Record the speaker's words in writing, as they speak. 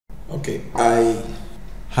Okay, I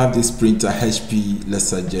have this printer HP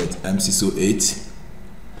LaserJet M608.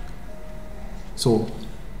 So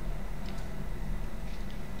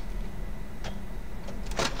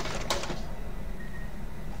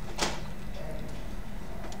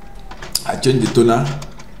I change the toner.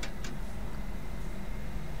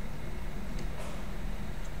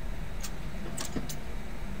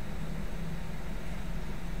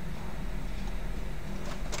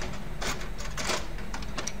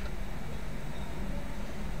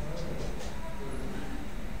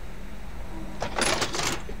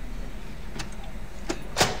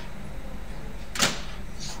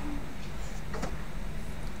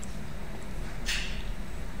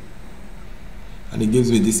 And it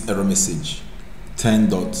gives me this error message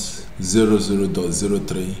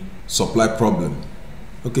 10.00.03 supply problem.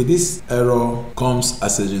 Okay, this error comes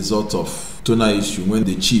as a result of toner issue when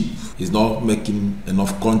the chip is not making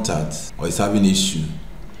enough contact or is having issue.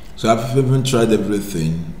 So I've even tried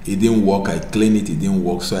everything, it didn't work. I cleaned it, it didn't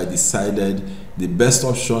work. So I decided the best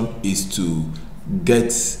option is to get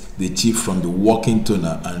the chip from the working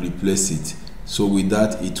toner and replace it. So with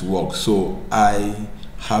that it works. So I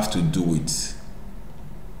have to do it.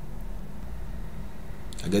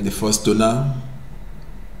 I get the first toner,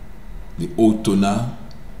 the old toner,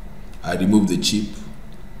 I remove the chip,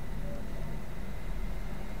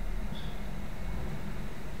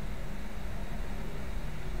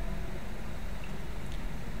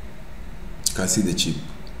 you can see the chip.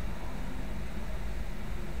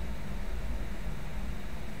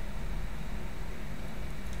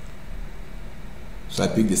 So I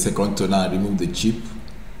pick the second toner and remove the chip.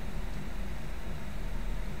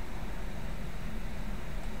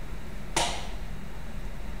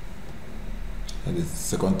 And the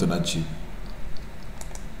second toner chip.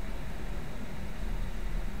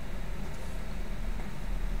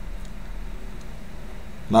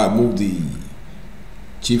 Now I move the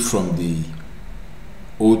chip from the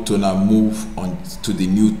old toner, move on to the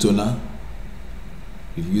new toner.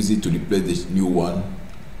 We use it to replace the new one,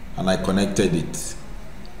 and I connected it.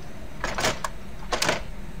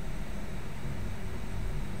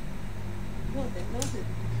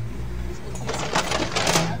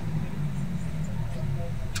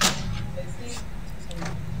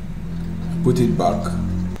 Put it back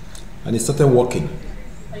and it started working.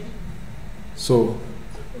 So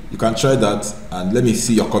you can try that and let me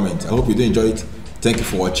see your comment. I hope you do enjoy it. Thank you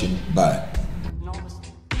for watching. Bye.